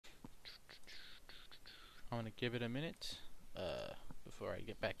I'm gonna give it a minute before I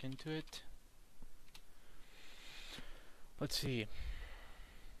get back into it. Let's see.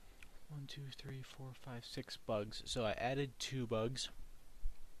 1, 2, 3, 4, 5, 6 bugs. So I added 2 bugs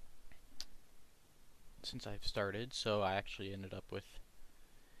since I've started, so I actually ended up with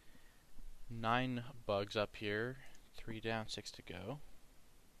 9 bugs up here, 3 down, 6 to go.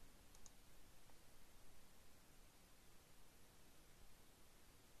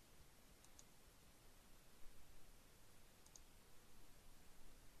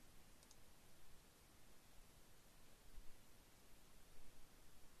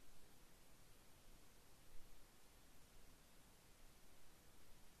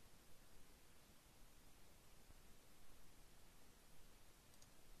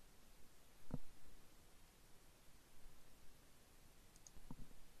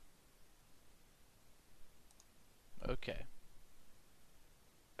 Okay.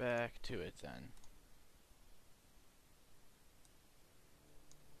 Back to it then.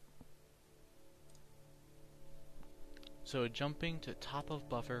 So jumping to top of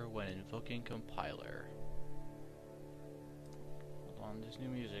buffer when invoking compiler. Hold on, this new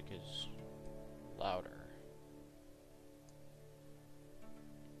music is louder.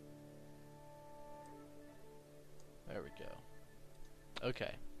 There we go.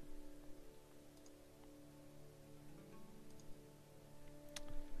 Okay.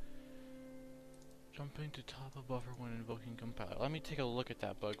 Jumping to top of buffer when invoking compiler. Let me take a look at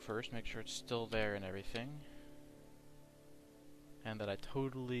that bug first, make sure it's still there and everything. And that I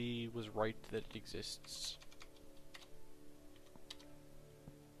totally was right that it exists.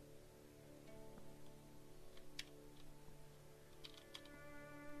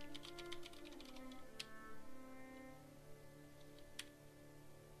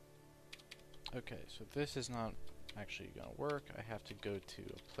 Okay, so this is not actually gonna work. I have to go to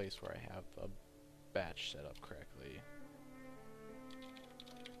a place where I have a batch set up correctly.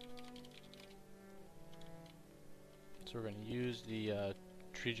 So we're going to use the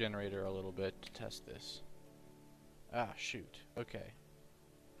tree generator a little bit to test this. Ah, shoot. Okay.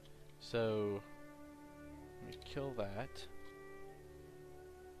 So, let me kill that.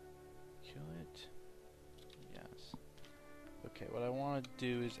 Kill it. Yes. Okay, what I want to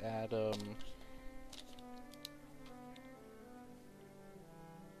do is add,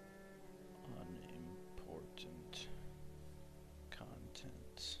 unimportant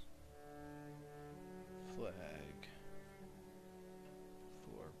content flag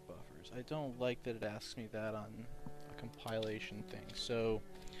for buffers. I don't like that it asks me that on a compilation thing, so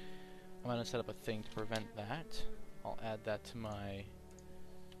I'm going to set up a thing to prevent that. I'll add that to my, I'm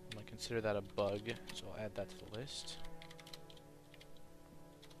going to consider that a bug, so I'll add that to the list.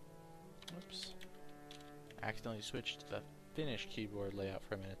 Oops. Accidentally switched to the Finnish keyboard layout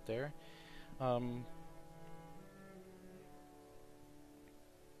for a minute there.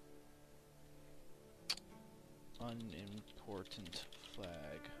 Unimportant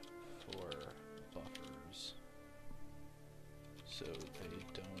flag for buffers, so they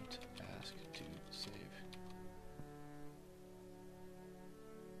don't ask to save.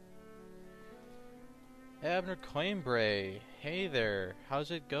 Abner Coimbray, hey there,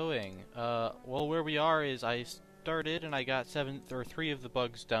 how's it going? Well, where we are is I started and I got 3 of the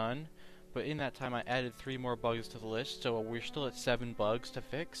bugs done, but in that time I added 3 more bugs to the list, so we're still at 7 bugs to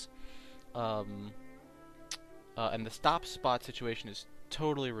fix. And the stop spot situation is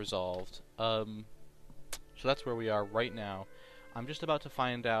totally resolved. So that's where we are right now. I'm just about to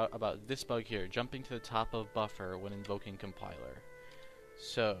find out about this bug here, jumping to the top of buffer when invoking compiler.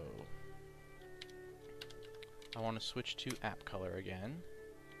 So I want to switch to app color again.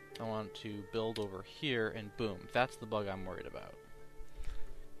 I want to build over here, and boom, that's the bug I'm worried about.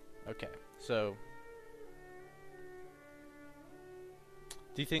 Okay, so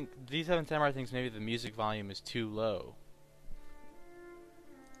do you think D7 Samurai thinks maybe the music volume is too low?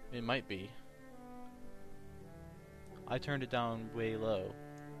 It might be. I turned it down way low.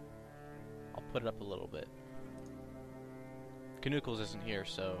 I'll put it up a little bit. Canuckles isn't here,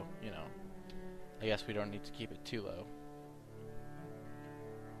 so, you know, I guess we don't need to keep it too low.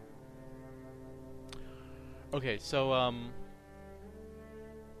 Okay, so,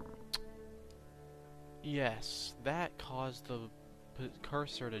 yes, that caused the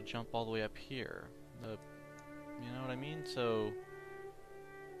cursor to jump all the way up here. You know what I mean? So,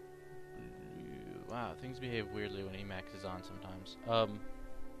 wow, things behave weirdly when Emacs is on sometimes.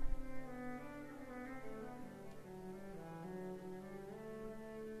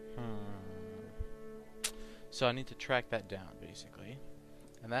 So I need to track that down, basically.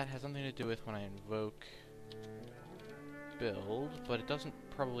 And that has something to do with when I invoke build, but it doesn't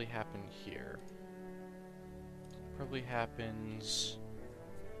probably happen here. probably happens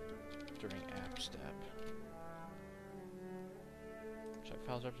during app step. Check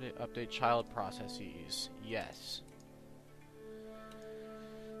files, update child processes. Yes.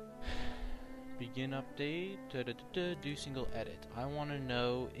 Begin update. Do single edit. I want to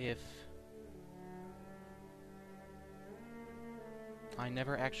know if I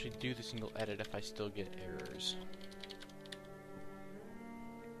never actually do the single edit if I still get errors.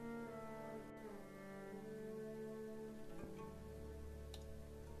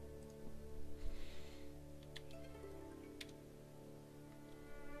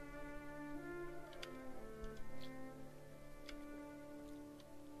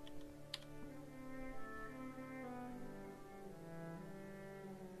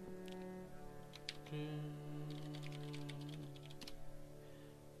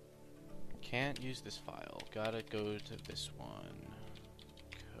 Can't use this file. Gotta go to this one.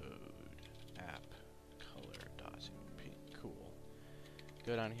 Code app color.cp. Cool.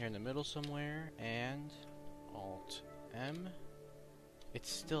 Go down here in the middle somewhere and Alt M. It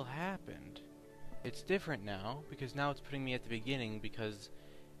still happened. It's different now because now it's putting me at the beginning because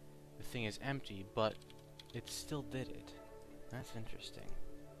the thing is empty, but it still did it. That's interesting.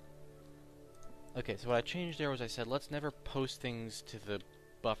 Okay, so what I changed there was I said let's never post things to the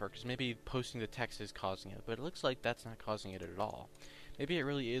buffer, because maybe posting the text is causing it, but it looks like that's not causing it at all. Maybe it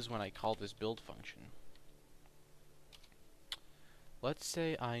really is when I call this build function. Let's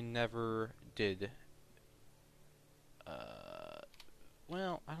say I never did,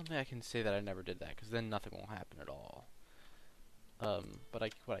 well, I don't think I can say that I never did that, because then nothing will happen at all.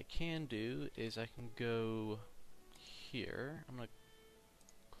 But what I can do is I can go here. I'm going to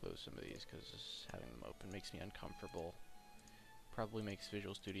close some of these, because having them open makes me uncomfortable. Probably makes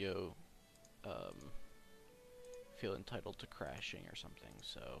Visual Studio feel entitled to crashing or something,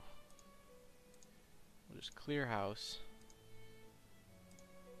 so we'll just clear house.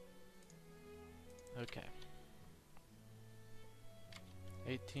 Okay.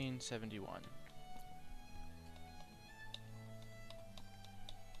 1871.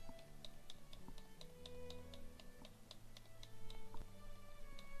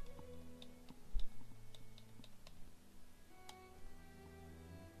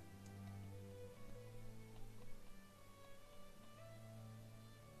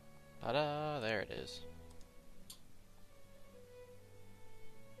 Ta-da! There it is.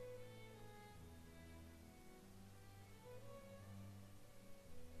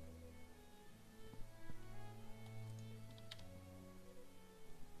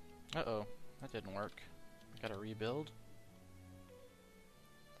 Uh-oh, that didn't work. I gotta rebuild.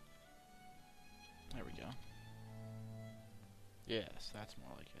 There we go. Yes, that's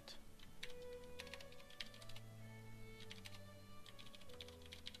more like it.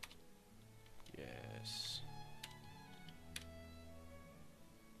 Yes.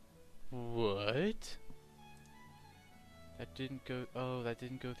 What? That didn't go. Oh, that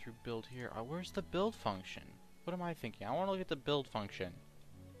didn't go through build here. Where's the build function? What am I thinking? I want to look at the build function.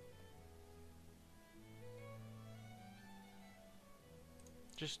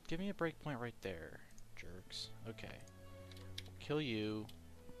 Just give me a breakpoint right there, jerks. Okay. Kill you.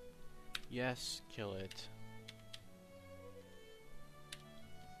 Yes, kill it.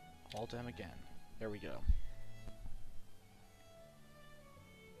 Alt M again. There we go.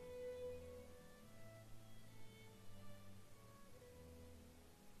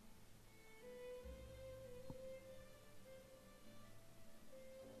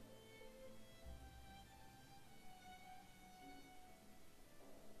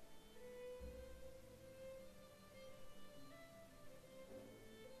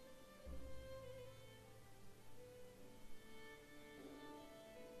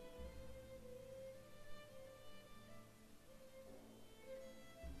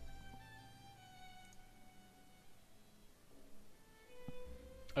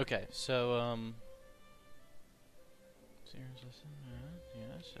 Okay, so,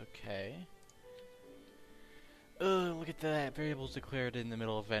 yes, okay. Look at that. Variables declared in the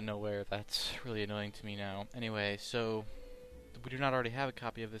middle of nowhere. That's really annoying to me now. Anyway, so, we do not already have a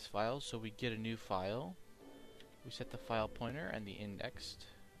copy of this file, so we get a new file. We set the file pointer and the indexed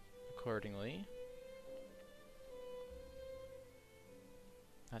accordingly.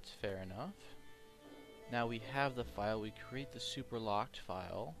 That's fair enough. Now we have the file, we create the super locked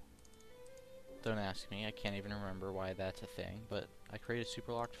file. Don't ask me, I can't even remember why that's a thing, but I create a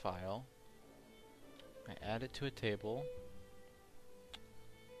super locked file. I add it to a table.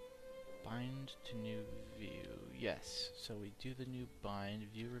 Bind to new view. Yes, so we do the new bind,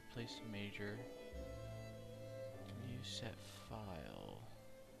 view replace major, new set file.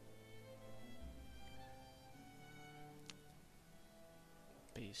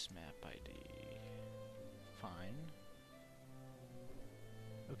 base map ID. Fine.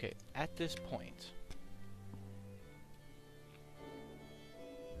 Okay, at this point,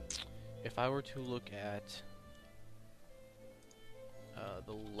 if I were to look at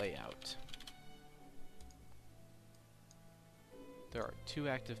the layout, there are 2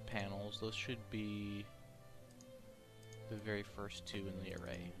 active panels. Those should be the very first 2 in the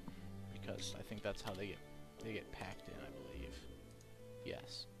array, because I think that's how they get packed in, I believe.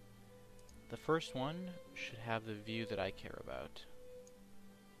 Yes. The first one should have the view that I care about.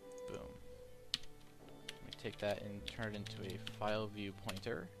 Boom. Let me take that and turn it into a file view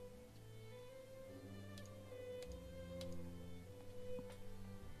pointer.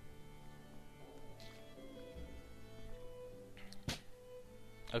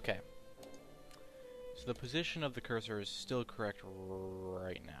 Okay. So the position of the cursor is still correct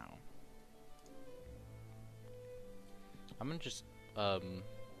right now. I'm gonna just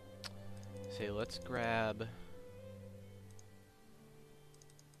say let's grab,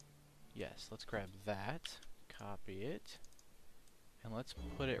 yes, let's grab that, copy it, and let's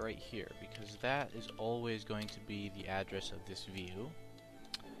put it right here, because that is always going to be the address of this view.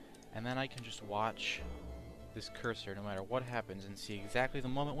 And then I can just watch this cursor no matter what happens and see exactly the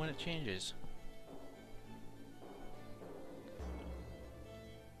moment when it changes.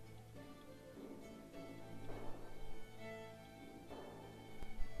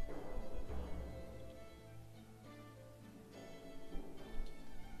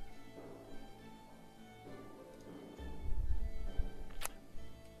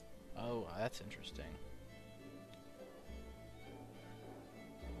 Oh, that's interesting.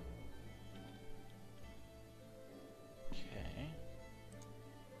 Okay.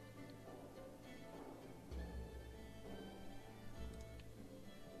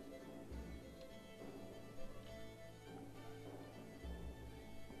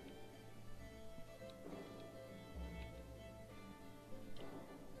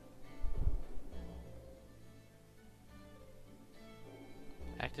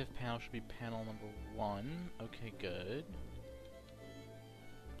 Active panel should be panel number 1. Okay, good.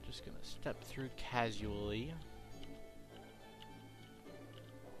 Just gonna step through casually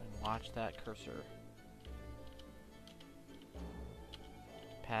and watch that cursor.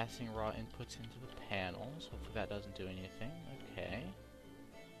 Passing raw inputs into the panels. Hopefully that doesn't do anything. Okay.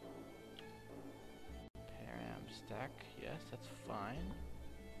 Param stack. Yes, that's fine.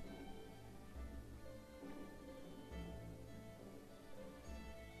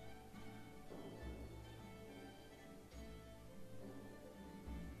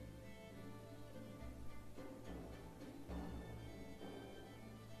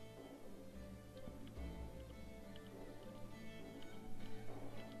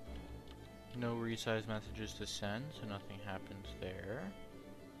 No resize messages to send, so nothing happens there.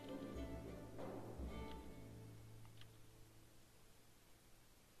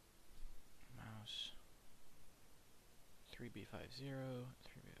 Mouse 3B50,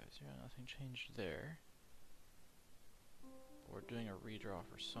 3B50, nothing changed there. We're doing a redraw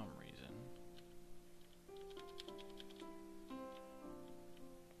for some reason.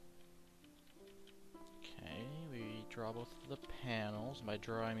 Okay, we draw both of the panels. By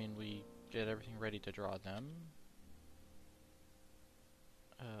draw, I mean we get everything ready to draw them.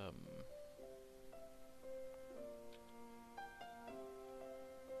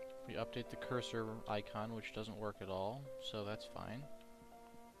 We update the cursor icon, which doesn't work at all, so that's fine.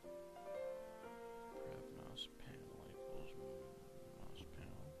 Grab mouse panel equals mouse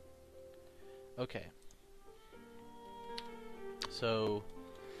panel. Okay. So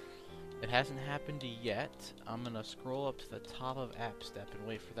it hasn't happened yet. I'm gonna scroll up to the top of app step and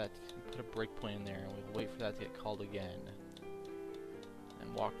wait for that to put a breakpoint in there, and we'll wait for that to get called again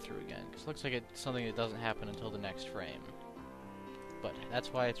and walk through again, because it looks like it's something that doesn't happen until the next frame. But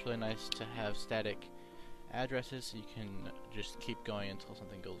that's why it's really nice to have static addresses, so you can just keep going until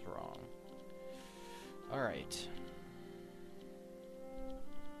something goes wrong. Alright.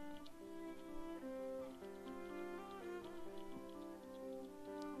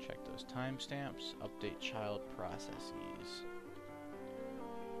 Check those timestamps, update child processes.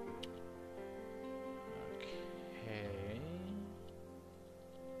 Okay.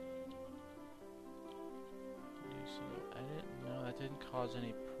 New single edit. No, that didn't cause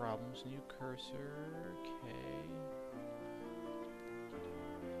any problems. New cursor. Okay.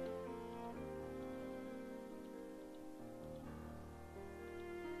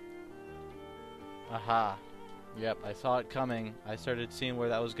 Aha. Yep, I saw it coming. I started seeing where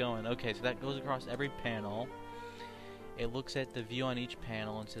that was going. Okay, so that goes across every panel. It looks at the view on each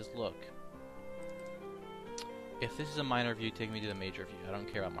panel and says, look, if this is a minor view, take me to the major view. I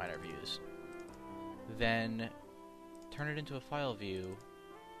don't care about minor views. Then turn it into a file view.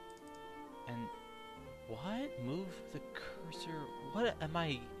 And what? Move the cursor? What am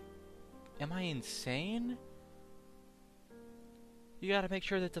I insane? You gotta make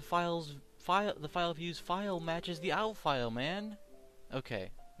sure that the file view's file matches the out file, man.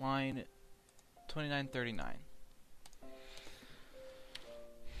 Okay, line 2939.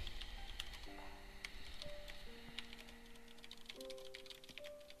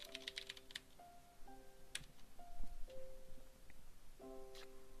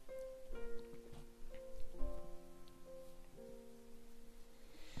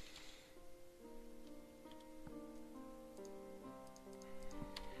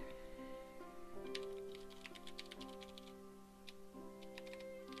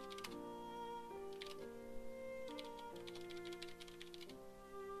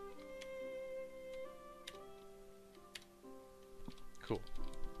 Cool.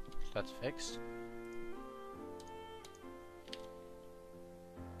 That's fixed.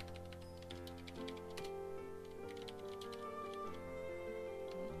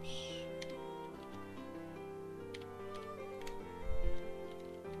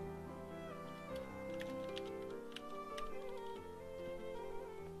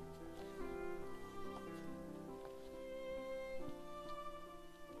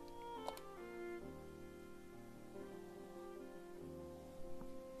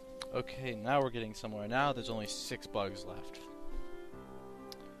 Okay, now we're getting somewhere. Now there's only 6 bugs left.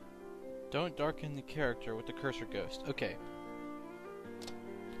 Don't darken the character with the cursor ghost. Okay.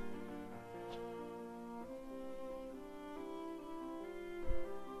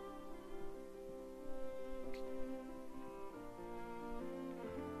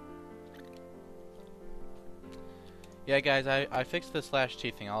 Yeah, guys, I fixed the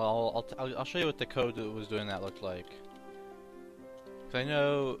 /t thing. I'll show you what the code that was doing that looked like. 'Cause I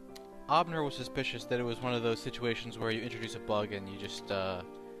know Abner was suspicious that it was one of those situations where you introduce a bug and you just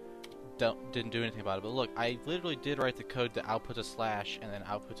didn't do anything about it. But look, I literally did write the code that outputs a slash and then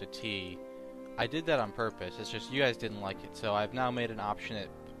outputs a T. I did that on purpose. It's just you guys didn't like it, so I've now made an option that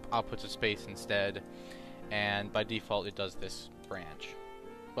outputs a space instead, and by default it does this branch.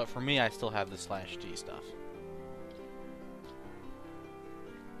 But for me, I still have the /t stuff.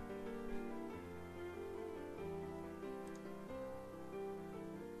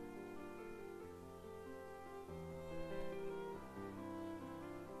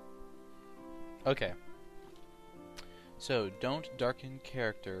 Okay. So, don't darken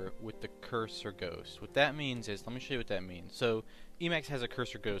character with the cursor ghost. What that means is, let me show you what that means. So, Emacs has a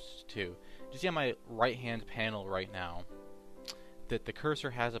cursor ghost too. Do you see on my right hand panel right now that the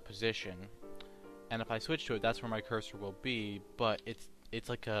cursor has a position, and if I switch to it, that's where my cursor will be, but it's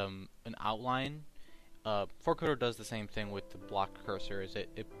like an outline. 4coder does the same thing with the block cursor.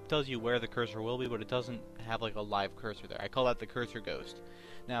 It tells you where the cursor will be, but it doesn't have like a live cursor there. I call that the cursor ghost.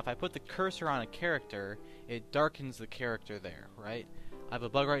 Now, if I put the cursor on a character, it darkens the character there, right? I have a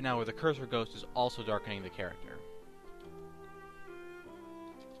bug right now where the cursor ghost is also darkening the character.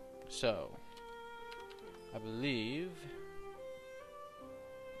 So, I believe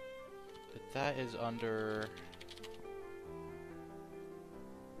that is under...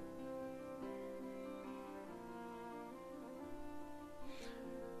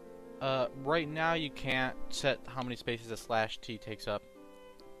 right now you can't set how many spaces a /t takes up,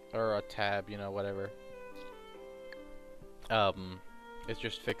 or a tab, you know, whatever. It's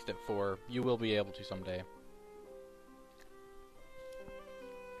just fixed at 4. You will be able to someday.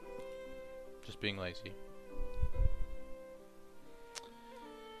 Just being lazy.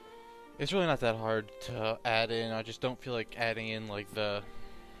 It's really not that hard to add in. I just don't feel like adding in like the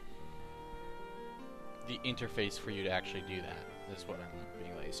interface for you to actually do that. That's what I'm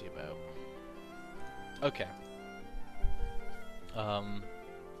being lazy about. Okay.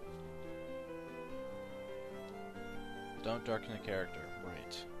 Don't darken the character.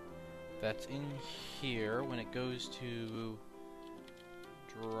 Right. That's in here. When it goes to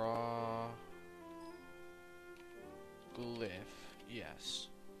draw glyph, yes.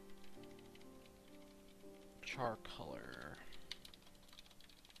 Char color.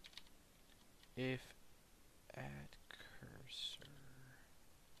 If add cursor.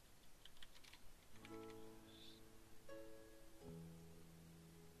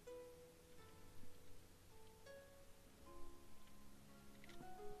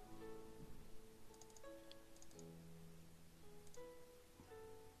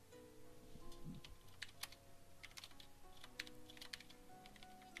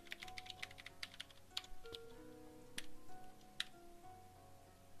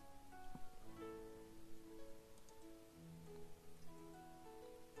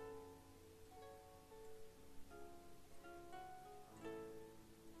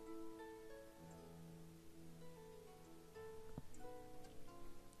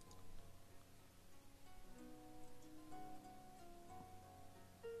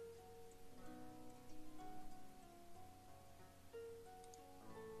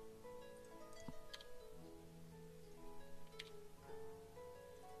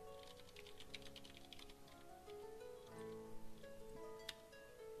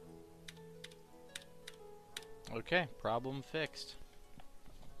 Okay, problem fixed.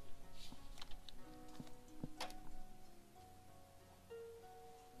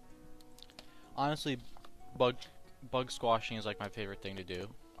 Honestly, bug squashing is like my favorite thing to do.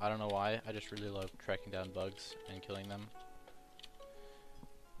 I don't know why, I just really love tracking down bugs and killing them.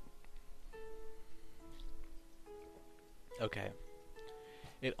 Okay.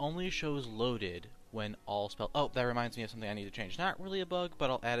 It only shows loaded when all spell. Oh, that reminds me of something I need to change. Not really a bug, but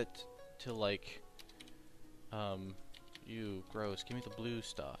I'll add it to like. Ew, gross. Give me the blue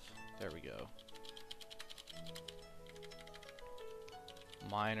stuff. There we go.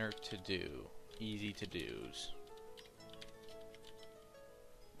 Minor to do. Easy to do's.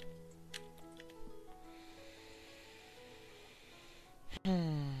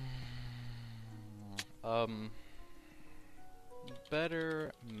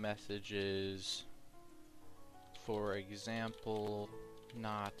 Better messages. For example,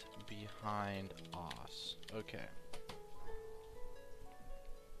 not behind us. Okay.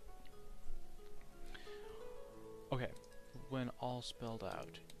 Okay. When all spelled out.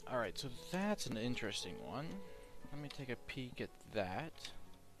 Alright, so that's an interesting one. Let me take a peek at that.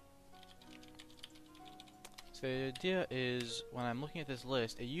 So the idea is, when I'm looking at this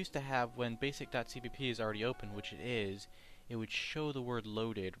list, it used to have, when basic.cpp is already open, which it is, it would show the word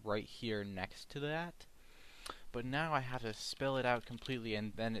loaded right here next to that. But now I have to spell it out completely,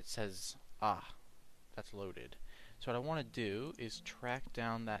 and then it says, ah, that's loaded. So what I want to do is track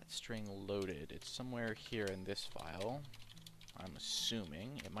down that string loaded. It's somewhere here in this file. I'm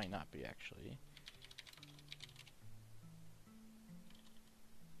assuming. It might not be, actually.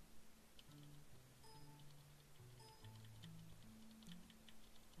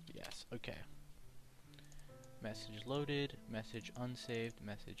 Yes, okay. Message loaded, message unsaved,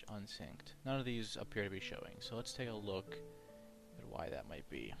 message unsynced. None of these appear to be showing, so let's take a look at why that might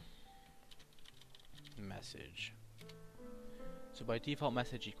be. Message. So by default,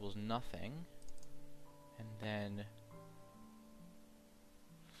 message equals nothing. And then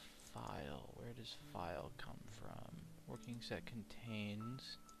file. Where does file come from? Working set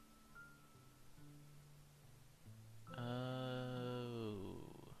contains.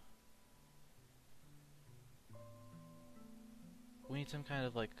 We need some kind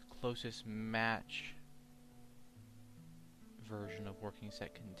of like closest match version of working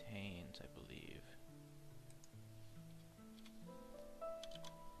set contains, I believe.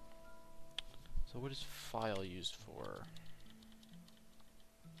 So what is file used for?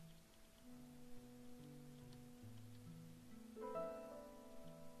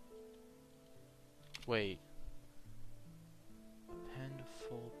 Wait. Append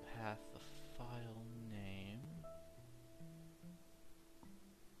full path of file name.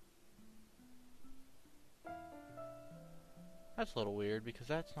 That's a little weird because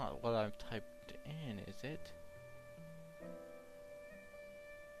that's not what I've typed in, is it?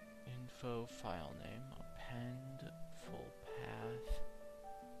 Info file name, append full path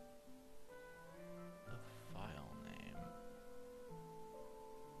of file name.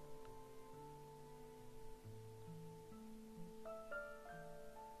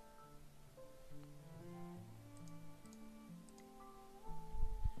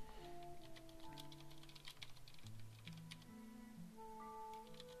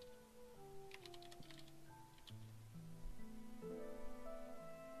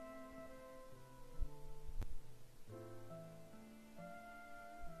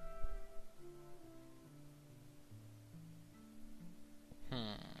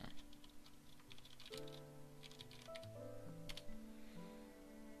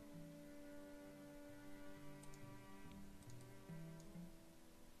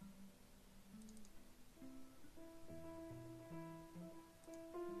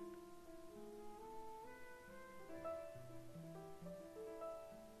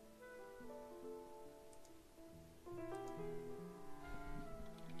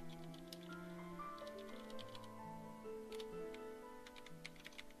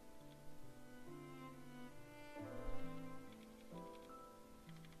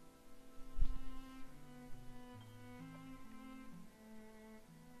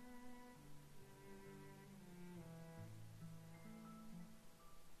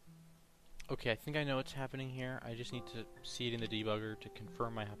 Okay, I think I know what's happening here. I just need to see it in the debugger to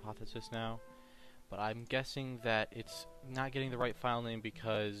confirm my hypothesis now. But I'm guessing that it's not getting the right file name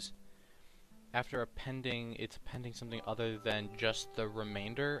because after appending, it's appending something other than just the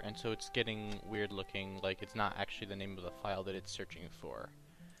remainder, and so it's getting weird looking, like it's not actually the name of the file that it's searching for.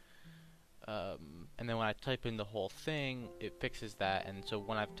 And then when I type in the whole thing, it fixes that, and so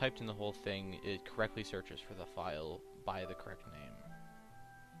when I've typed in the whole thing, it correctly searches for the file by the correct name.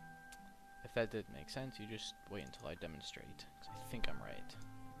 I If that didn't make sense, you just wait until I demonstrate, 'cause I think I'm right.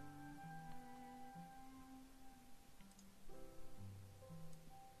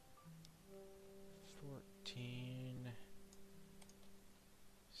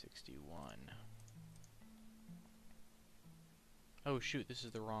 $14.61. Oh shoot, this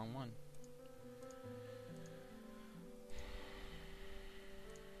is the wrong one.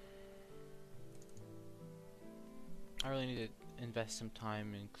 I really need to invest some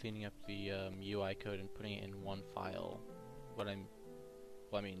time in cleaning up the UI code and putting it in one file. I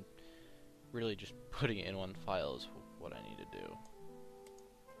mean, really just putting it in one file is what I need to do.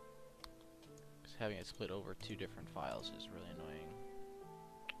 Because having it split over 2 different files is really annoying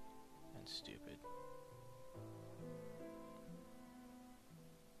and stupid.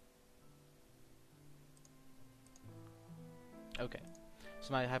 Okay.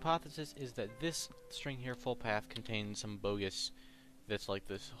 So my hypothesis is that this string here, full path, contains some bogus that's like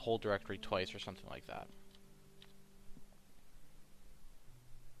this whole directory twice or something like that.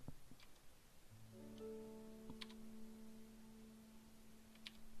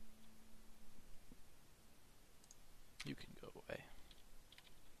 You can go away.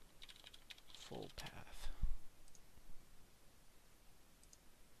 Full path.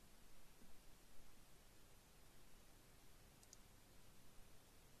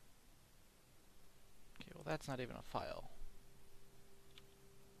 Okay, well that's not even a file.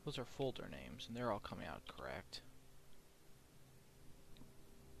 Those are folder names, and they're all coming out correct.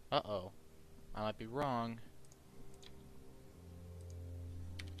 Uh-oh. I might be wrong.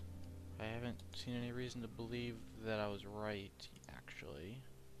 I haven't seen any reason to believe that I was right, actually.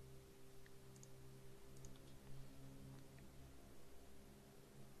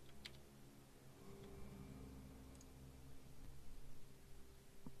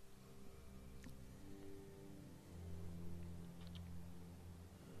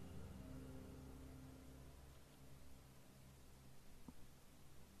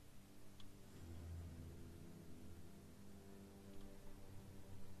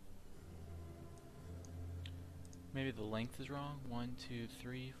 Maybe the length is wrong. 1, 2,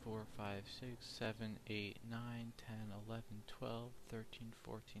 3, 4, 5, 6, 7, 8, 9, 10, 11, 12, 13,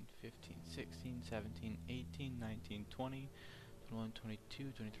 14, 15, 16, 17, 18, 19, 20, 21,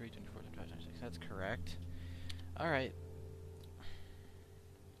 22, 23, 24, 25, 26. That's correct. Alright.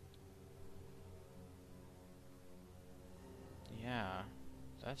 Yeah,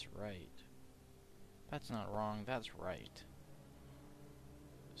 that's right. That's not wrong, that's right.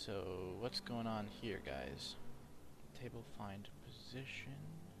 So, what's going on here, guys? Table find position.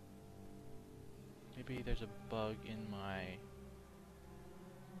 Maybe there's a bug in my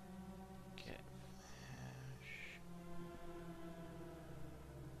get hash.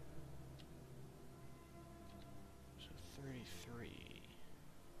 So 33.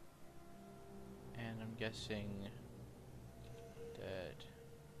 And I'm guessing that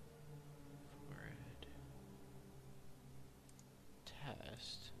forehead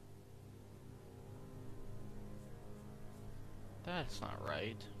test. That's not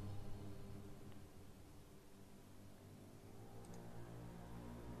right.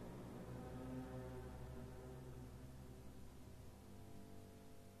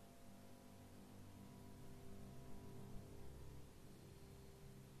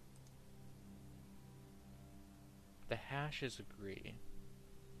 The hashes agree.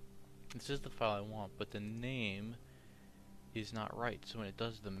 This is the file I want, but the name is not right. So when it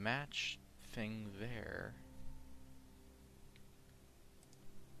does the match thing there,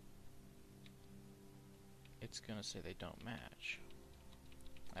 it's gonna say they don't match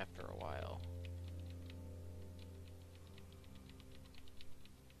after a while.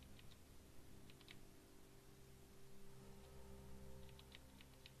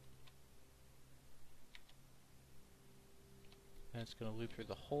 Then it's gonna loop through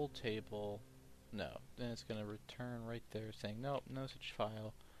the whole table. No. Then it's gonna return right there saying nope, no such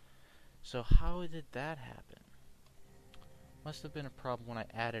file. So how did that happen? Must have been a problem when I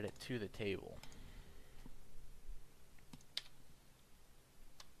added it to the table.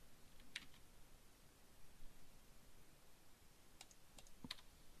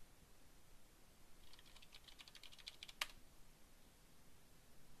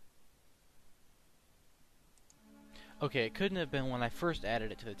 Okay, it couldn't have been when I first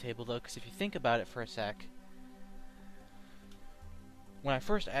added it to the table though, because if you think about it for a sec, when I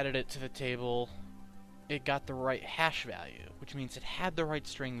first added it to the table, it got the right hash value, which means it had the right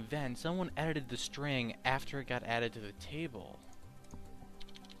string then. Someone edited the string after it got added to the table.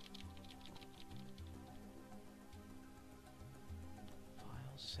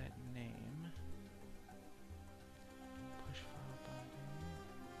 File set name. Push file binding.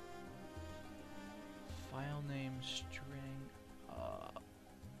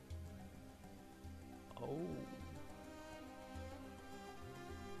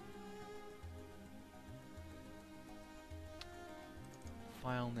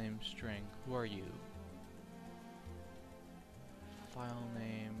 File name string. Who are you? File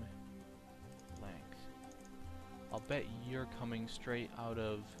name length. I'll bet you're coming straight out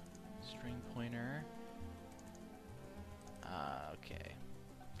of string pointer. Okay.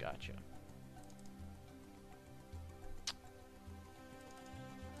 Gotcha.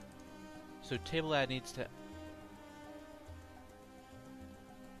 So table add needs to...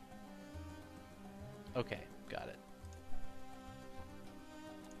 Okay, got it.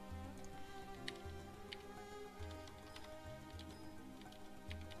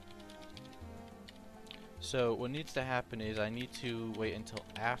 So what needs to happen is I need to wait until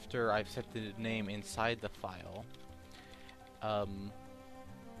after I've set the name inside the file.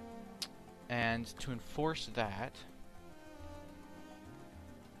 And to enforce that,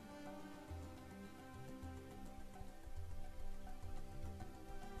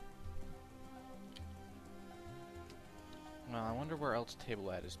 well, I wonder where else table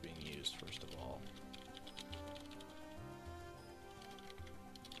add is being used, first of all.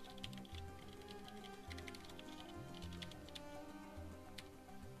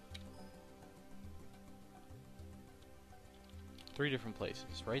 Three different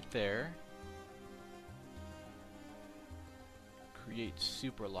places. Right there. Create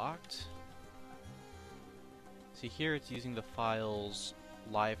super locked. See, here it's using the file's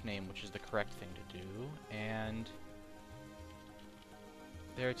live name, which is the correct thing to do, and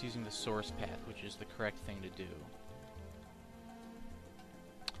there it's using the source path, which is the correct thing to do.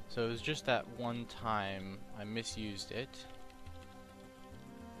 So it was just that one time I misused it.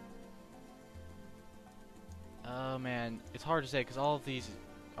 Oh man, it's hard to say because all of these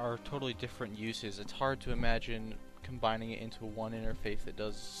are totally different uses. It's hard to imagine combining it into one interface that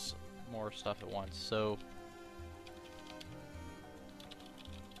does more stuff at once. So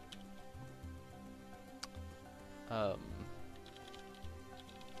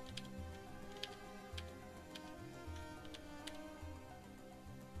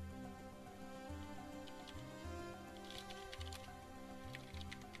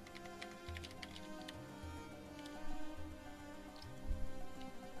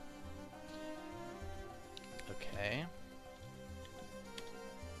okay.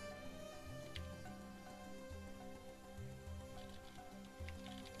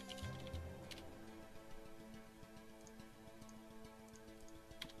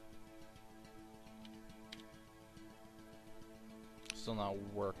 Still not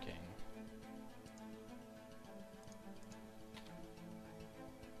working.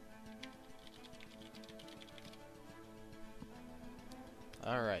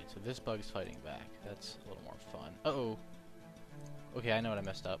 Alright, so this bug's fighting back. That's a little more fun. Uh-oh. Okay, I know what I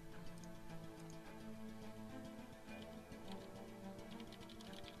messed up.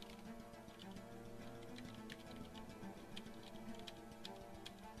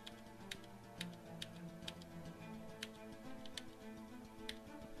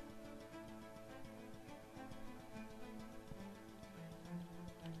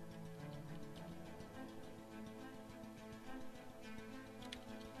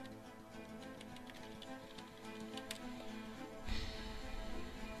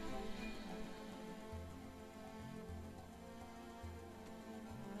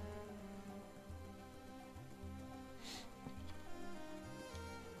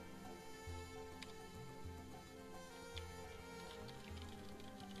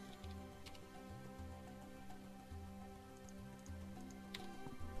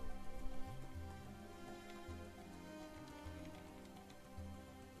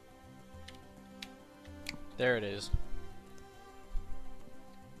 There it is.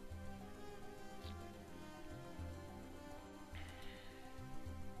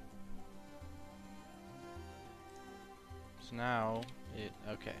 So now it...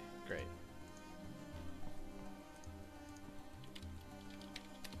 okay, great.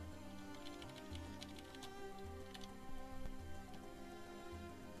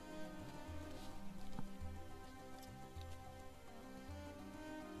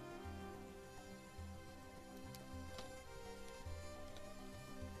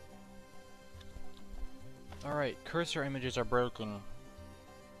 Alright, cursor images are broken.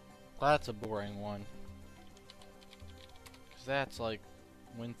 That's a boring one. Because that's like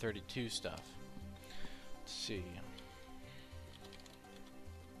Win32 stuff. Let's see.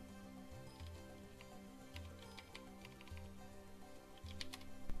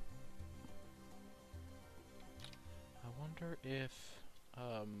 I wonder if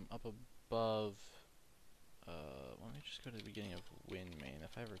up above, let me just go to the beginning of Win main,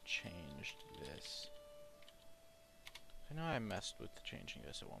 if I ever changed this. I know I messed with changing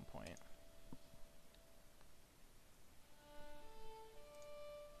this at one point.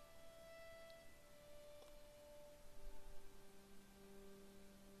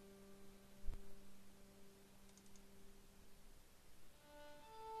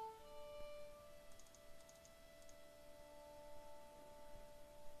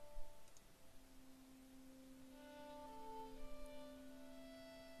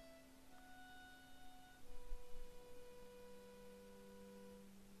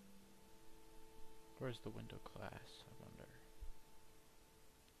 Where's the window class, I wonder?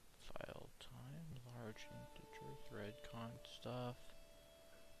 File time, large integer, thread const stuff.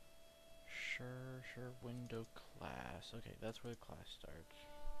 Sure, window class. Okay, that's where the class starts.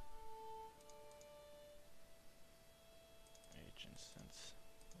 Age instance,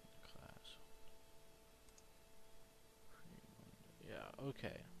 window class. Yeah,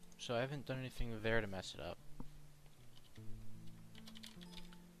 okay. So I haven't done anything there to mess it up.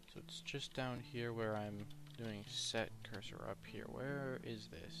 So it's just down here where I'm doing set cursor up here. Where is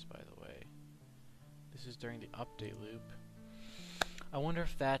this, by the way? This is during the update loop. I wonder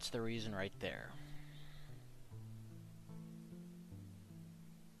if that's the reason right there.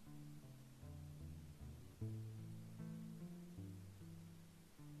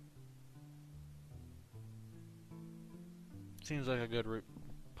 Seems like a good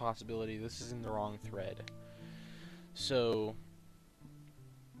possibility. This is in the wrong thread. So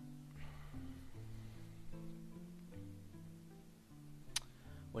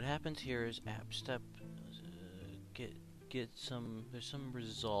what happens here is app step there's some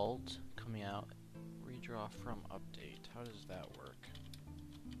result coming out. Redraw from update. How does that work?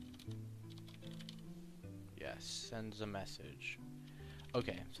 Yes, sends a message.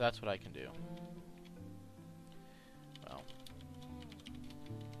 Okay, so that's what I can do. Well,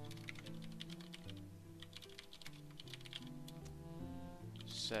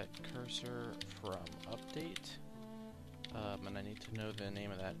 set cursor from update. And I need to know the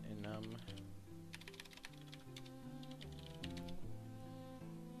name of that enum.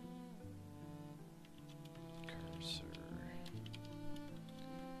 Cursor.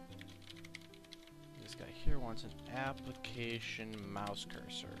 This guy here wants an application mouse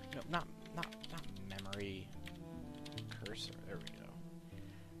cursor. No, not memory cursor. There we go.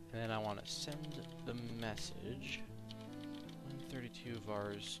 And then I want to send the message 132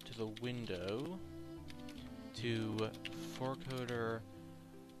 vars to the window to 4coder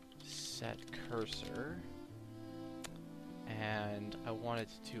set cursor, and I want it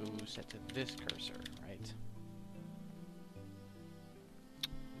to set to this cursor, right?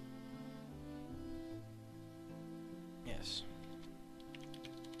 Yes.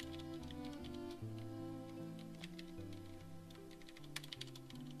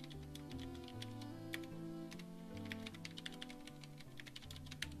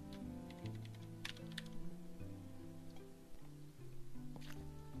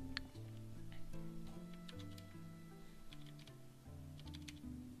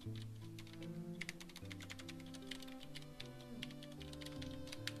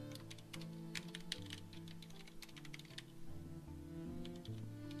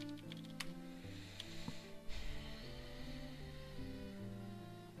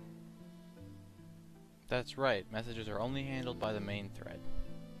 That's right, messages are only handled by the main thread.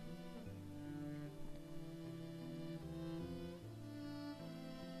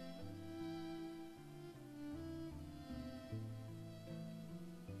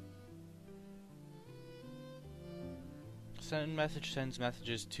 Send message sends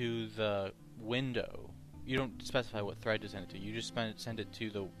messages to the window. You don't specify what thread to send it to, you just send it to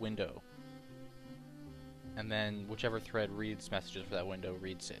the window. And then whichever thread reads messages for that window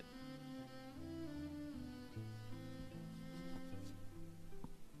reads it.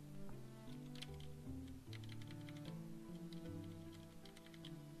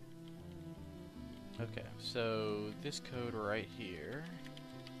 Okay, so this code right here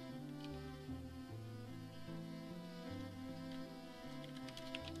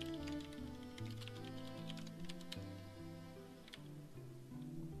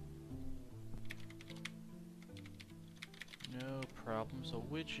no problem. So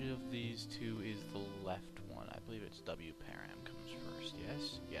which of these two is the left one? I believe it's W param comes first.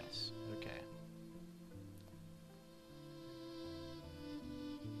 Yes? Yes. Okay.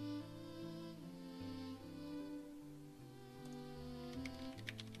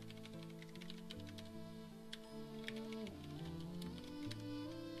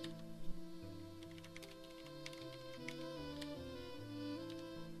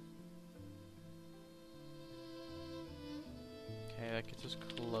 Okay, that gets us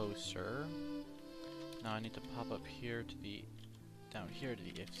closer. Now I need to pop up here to the, down here to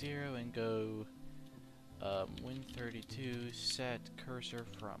the if0 and go win32 set cursor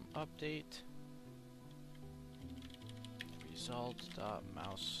from update result dot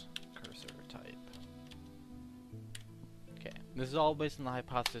mouse cursor type. Okay, this is all based on the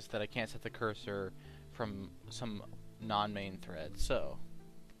hypothesis that I can't set the cursor from some non-main thread. So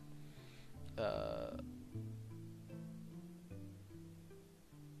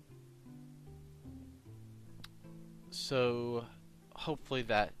hopefully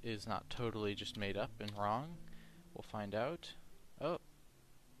that is not totally just made up and wrong. We'll find out. Oh,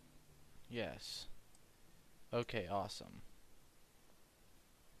 yes. Okay, awesome.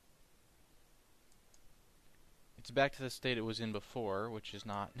 It's back to the state it was in before, which is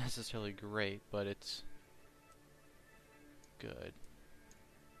not necessarily great, but it's good.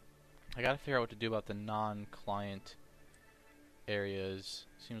 I gotta figure out what to do about the non-client areas.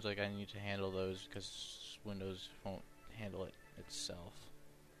 Seems like I need to handle those because Windows won't handle it itself.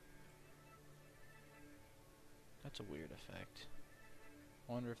 That's a weird effect.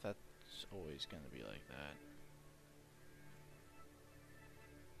 I wonder if that's always gonna be like that.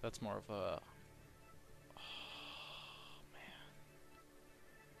 That's more of a... Oh, man.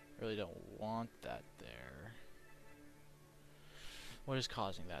 Really don't want that there. What is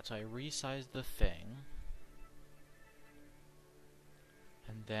causing that? So I resize the thing.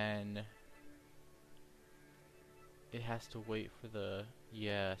 And then it has to wait for the...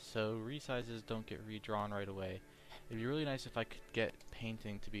 Yeah, so resizes don't get redrawn right away. It'd be really nice if I could get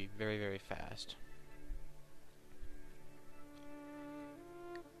painting to be very, very fast.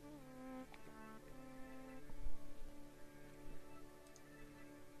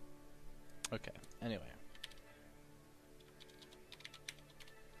 Okay, anyway.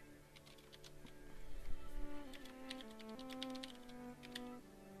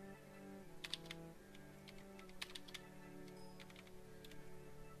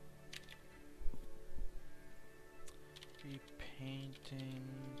 Repainting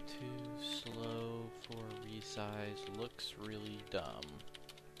too slow for resize looks really dumb.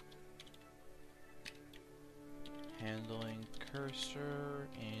 Handling cursor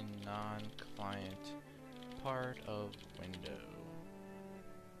in non-client part of window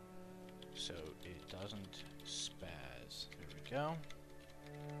so it doesn't spaz. There we go.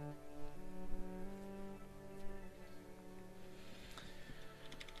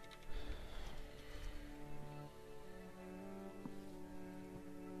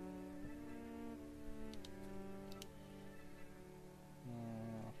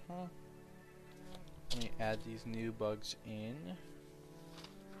 Let me add these new bugs in.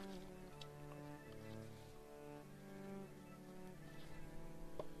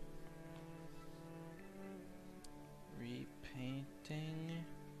 Repainting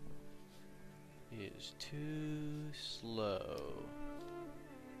is too slow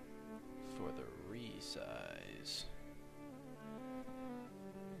for the resize.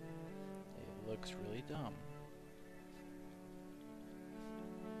 It looks really dumb.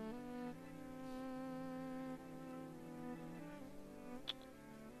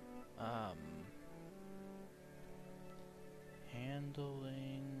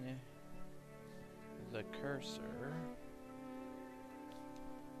 Handling the cursor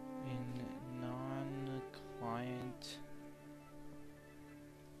in non-client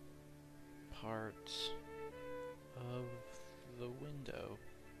parts of the window,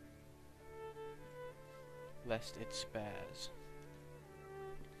 lest it spaz.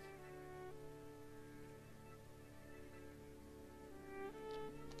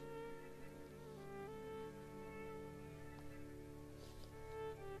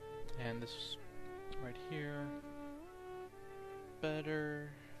 And this right here,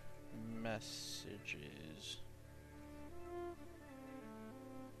 better messages.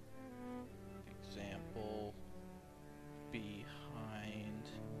 Example, behind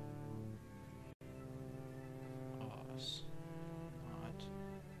us. Not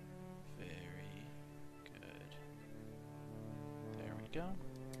very good. There we go.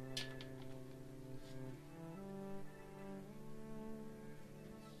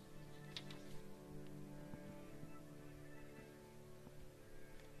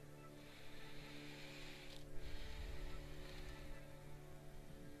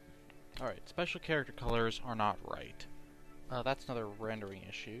 Alright, special character colors are not right. That's another rendering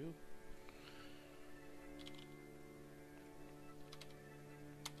issue.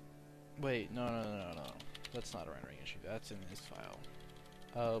 Wait, no. That's not a rendering issue. That's in this file.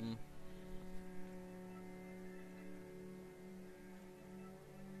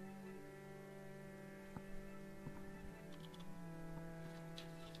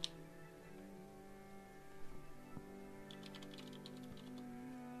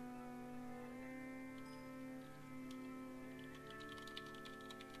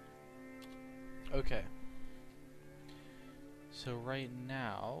 Okay. So right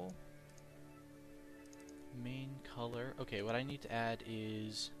now, main color. Okay, what I need to add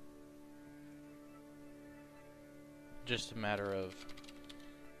is just a matter of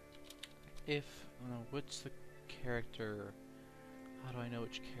if, what's the character, how do I know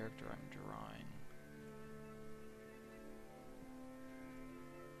which character I'm drawing?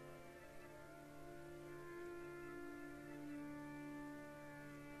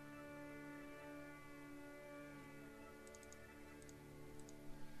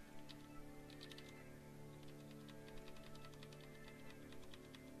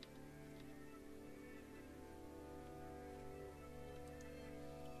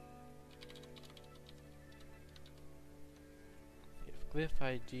 Glyph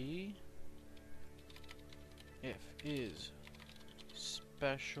ID. If is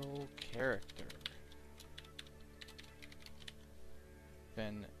special character.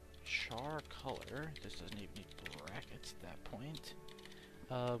 Then char color. This doesn't even need brackets at that point.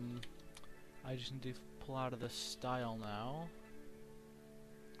 I just need to pull out of the style now.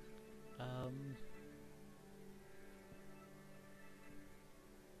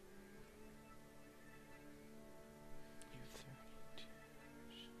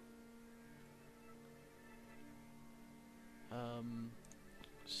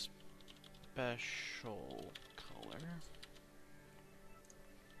 Special color.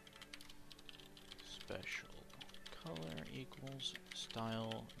 Special color equals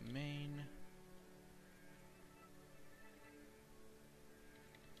style main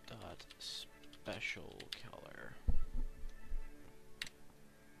dot special color.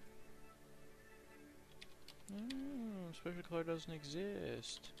 Special color doesn't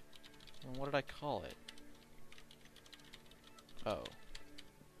exist. Well, what did I call it? Oh.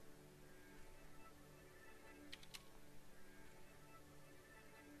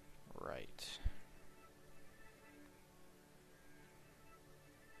 Right.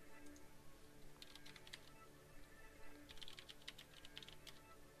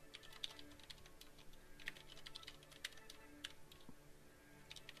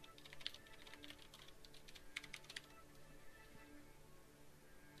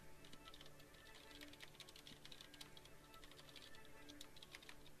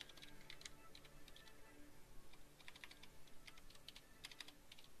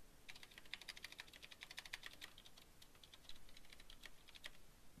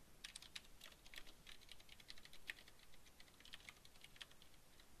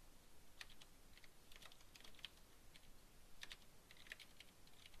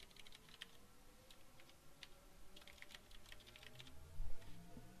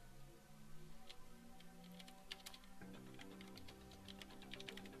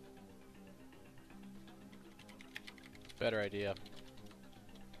 Better idea.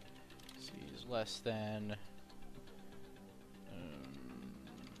 C is less than.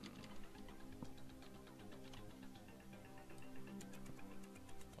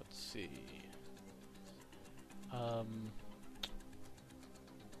 Let's see.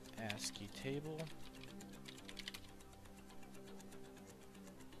 ASCII table.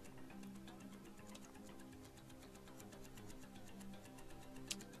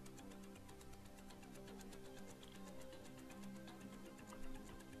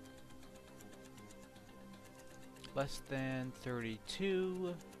 Less than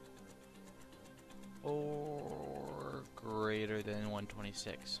 32 or greater than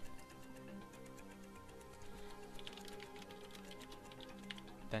 126.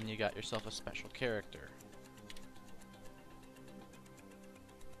 Then you got yourself a special character.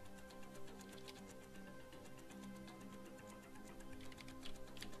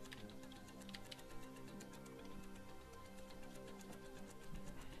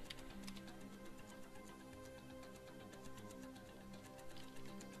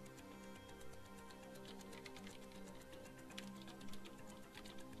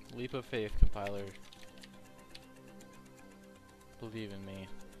 Leap of faith, compiler. Believe in me.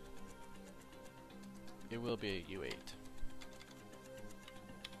 It will be a U8.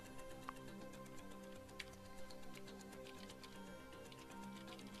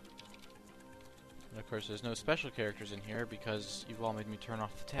 And of course there's no special characters in here because you've all made me turn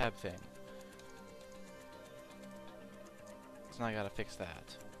off the tab thing. So now I gotta fix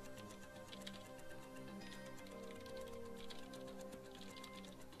that.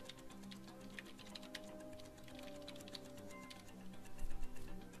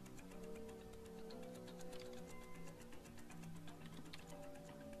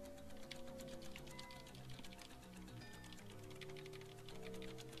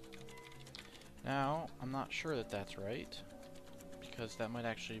 Now, I'm not sure that that's right, because that might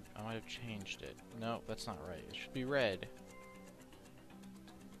actually, I might have changed it. No, that's not right. It should be red.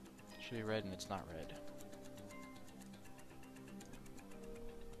 It should be red and it's not red.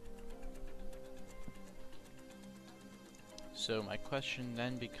 So my question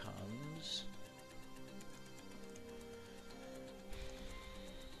then becomes...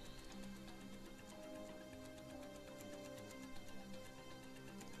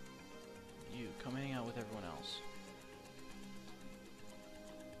 you, come hang out with everyone else.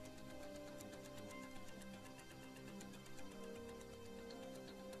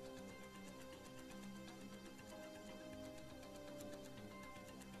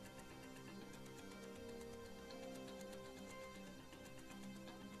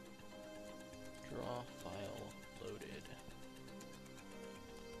 Draw file loaded.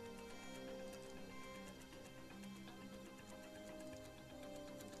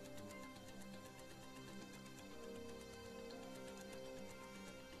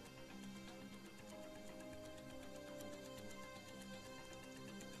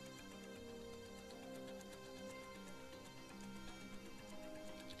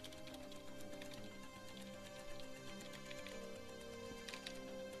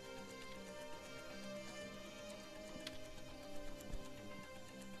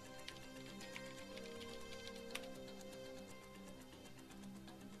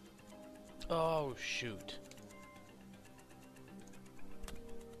 Oh, shoot.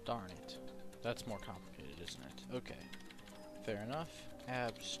 Darn it. That's more complicated, isn't it? Okay. Fair enough.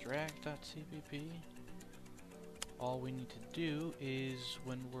 Abstract.cpp. All we need to do is,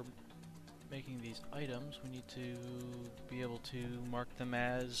 when we're making these items, we need to be able to mark them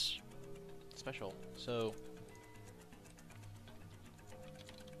as special. So,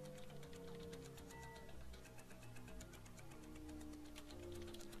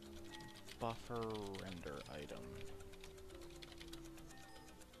 buffer render item.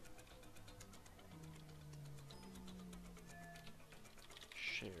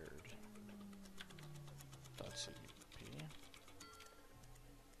 Shared.cpp.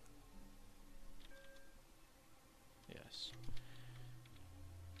 Yes.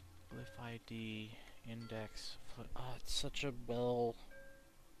 Glyph ID index. Oh, it's such a bell.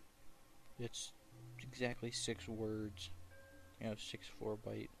 It's exactly 6 words. You know, 6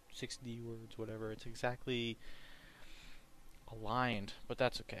 4-byte, 6D words, whatever. It's exactly aligned, but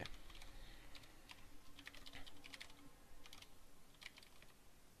that's okay.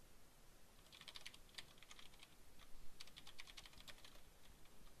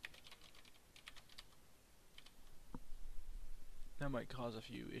 That might cause a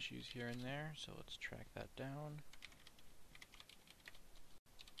few issues here and there, so let's track that down.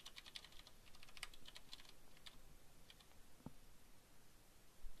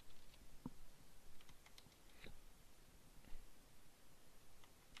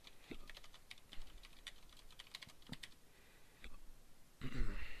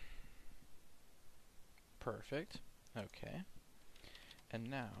 Perfect. Okay. And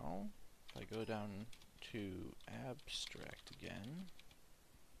now, if I go down to abstract again,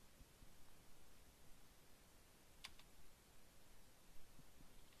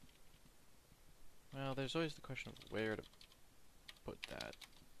 well, there's always the question of where to put that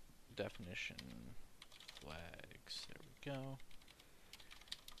definition flags. There we go.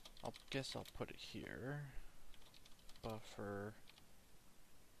 Guess I'll put it here. Buffer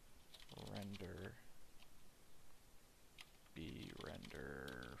render b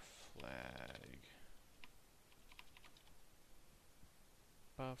render flag.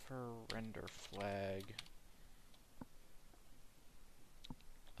 Buffer render flag.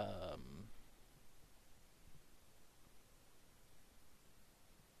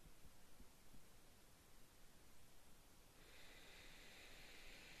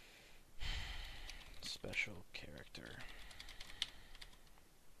 Special character.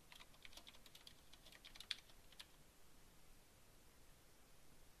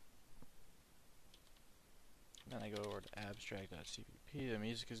 Then I go over to abstract.cpp. The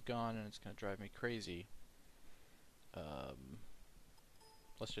music is gone and it's going to drive me crazy.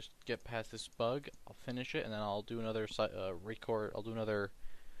 Let's just get past this bug. I'll finish it and then I'll do another record. I'll do another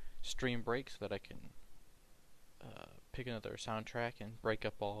stream break so that I can pick another soundtrack and break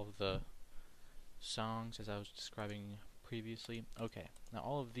up all of the songs as I was describing previously. Okay, now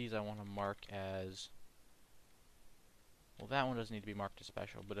all of these I want to mark as, well, that one doesn't need to be marked as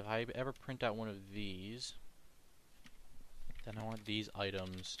special, but if I ever print out one of these, then I want these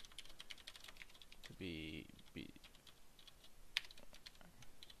items to be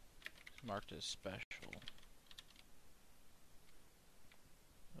marked as special.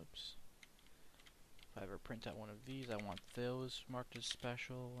 Oops. If I ever print out one of these, I want those marked as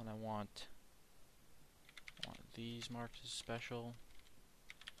special, and I want these marked as special.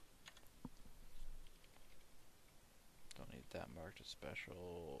 Don't need that marked as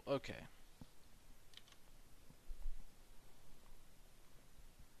special. Okay.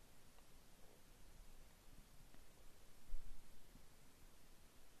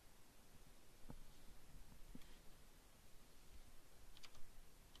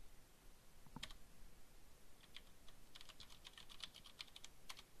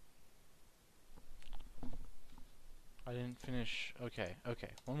 I didn't finish. Okay, okay.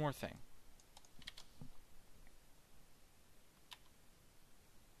 One more thing.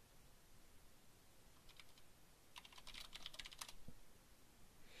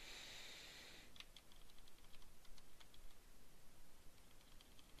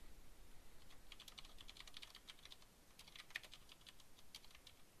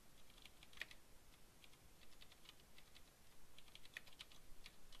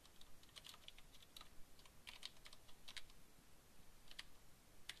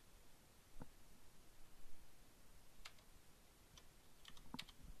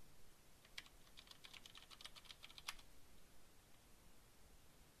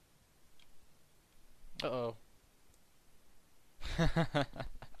 Uh-oh. It's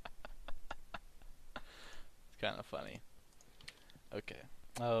kind of funny. Okay.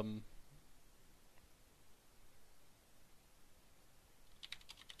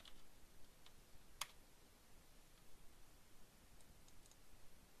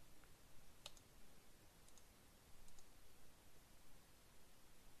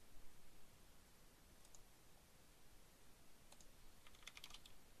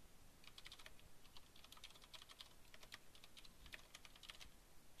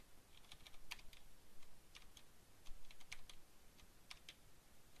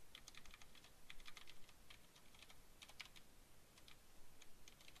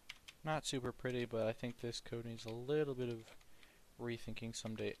 Not super pretty, but I think this code needs a little bit of rethinking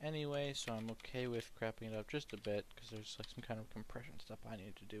someday anyway, so I'm okay with crapping it up just a bit, because there's like some kind of compression stuff I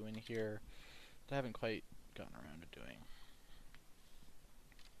need to do in here that I haven't quite gotten around to doing.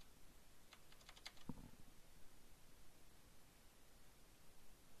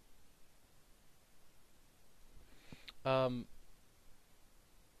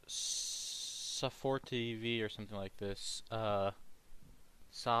 Sa4 TV or something like this, Sa4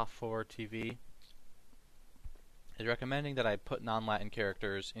 TV is recommending that I put non-Latin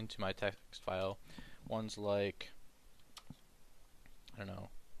characters into my text file. Ones like, I don't know,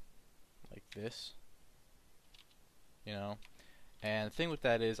 like this, you know? And the thing with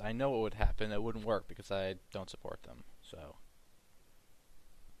that is, I know what would happen. It wouldn't work because I don't support them. So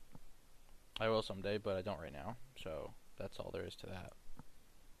I will someday, but I don't right now. So that's all there is to that.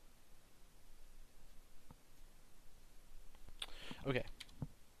 Okay.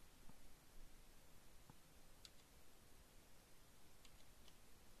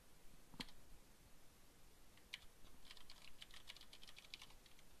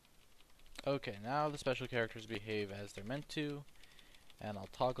 Okay, now the special characters behave as they're meant to, and I'll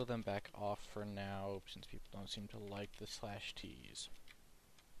toggle them back off for now since people don't seem to like the /t's.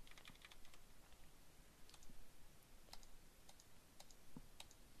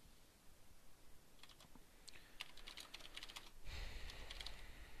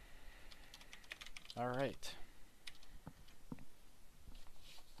 Alright.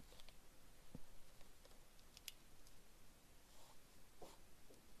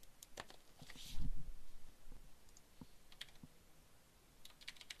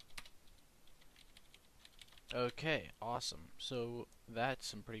 Okay, awesome. So that's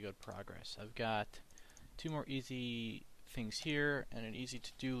some pretty good progress. I've got 2 more easy things here and an easy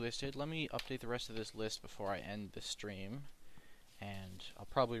to-do listed. Let me update the rest of this list before I end the stream, and I'll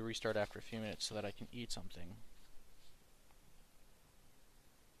probably restart after a few minutes so that I can eat something.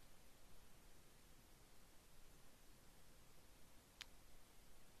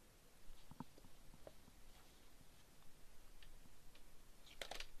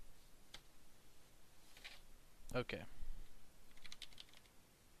 Okay.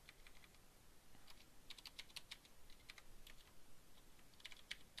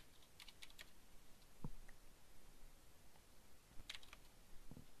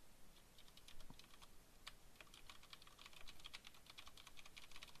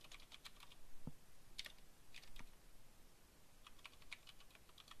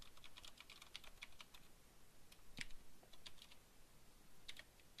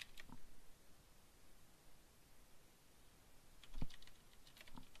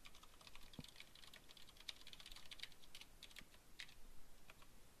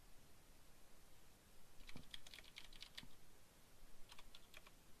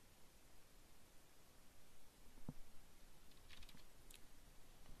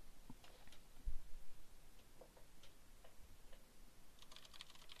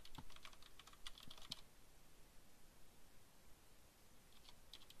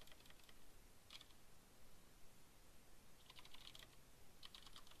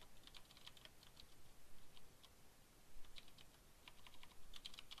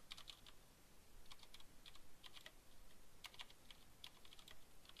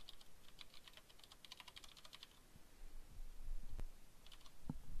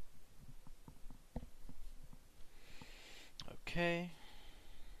 Okay.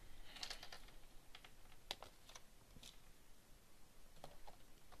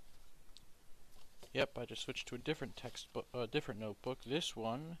 Yep, I just switched to a different textbook, different notebook. This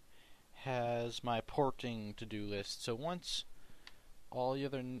one has my porting to-do list. So once all the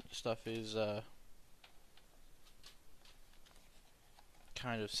other stuff is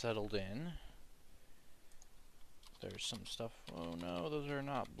kind of settled in, there's some stuff. Oh no, those are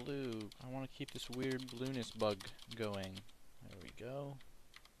not blue. I want to keep this weird blueness bug going. There we go.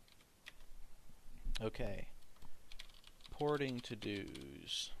 Okay. Porting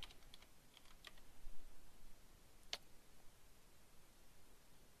to-dos.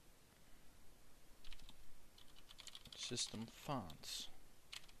 System fonts.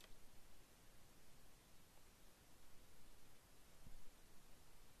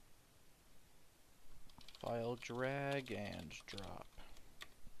 File drag and drop.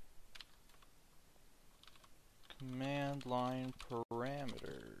 Command line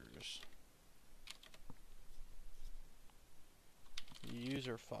parameters.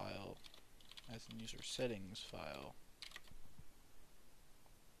 User file as in user settings file.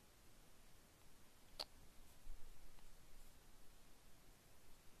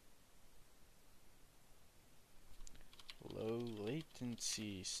 Low latency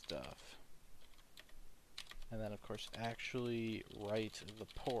fancy stuff. And then, of course, actually write the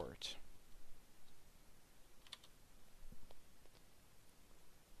port.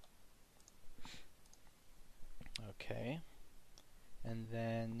 Okay. And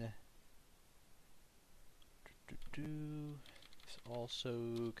then this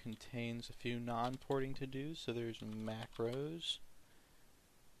also contains a few non-porting to-dos, so there's macros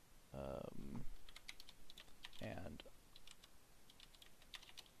and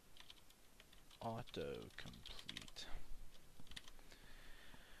autocomplete.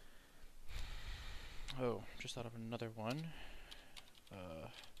 Oh, just thought of another one.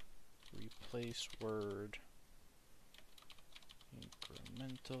 Replace word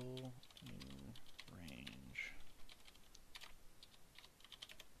incremental in range.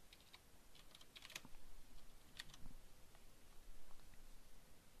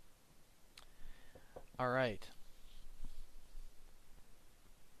 All right.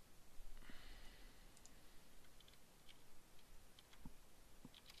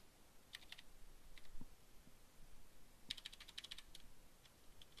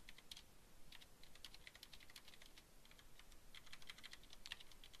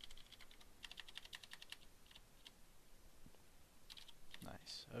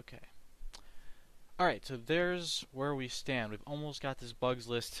 Nice. Okay. Alright, so there's where we stand. We've almost got this bugs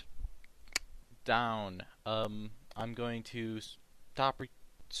list down. I'm going to stop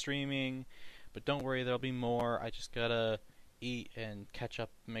streaming, but don't worry, there'll be more. I just gotta eat and catch up,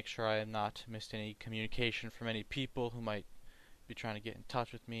 make sure I have not missed any communication from any people who might be trying to get in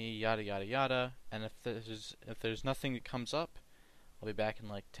touch with me, yada yada yada. And if there's nothing that comes up, I'll be back in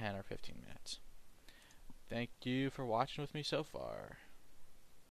like 10 or 15 minutes. Thank you for watching with me so far.